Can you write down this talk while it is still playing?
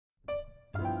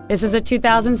This is a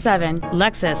 2007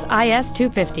 Lexus IS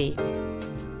 250.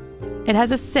 It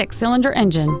has a 6-cylinder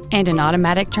engine and an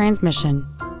automatic transmission.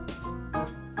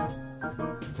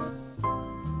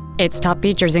 Its top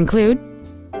features include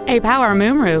a power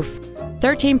moonroof,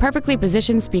 13 perfectly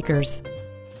positioned speakers,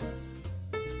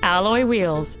 alloy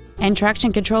wheels, and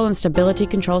traction control and stability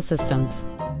control systems.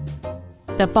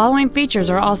 The following features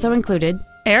are also included: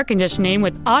 air conditioning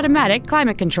with automatic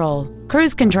climate control,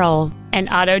 cruise control, an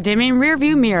auto-dimming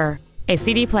rearview mirror, a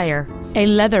CD player, a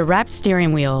leather-wrapped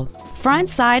steering wheel, front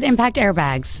side impact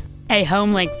airbags, a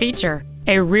home link feature,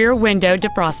 a rear window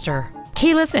defroster,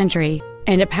 keyless entry,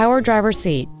 and a power driver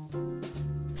seat.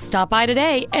 Stop by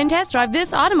today and test drive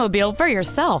this automobile for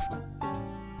yourself.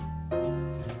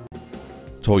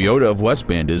 Toyota of West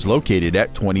Bend is located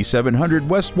at 2700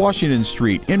 West Washington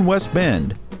Street in West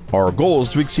Bend. Our goal is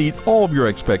to exceed all of your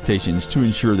expectations to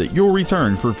ensure that you'll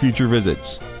return for future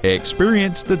visits.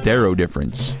 Experience the Darrow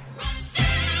difference.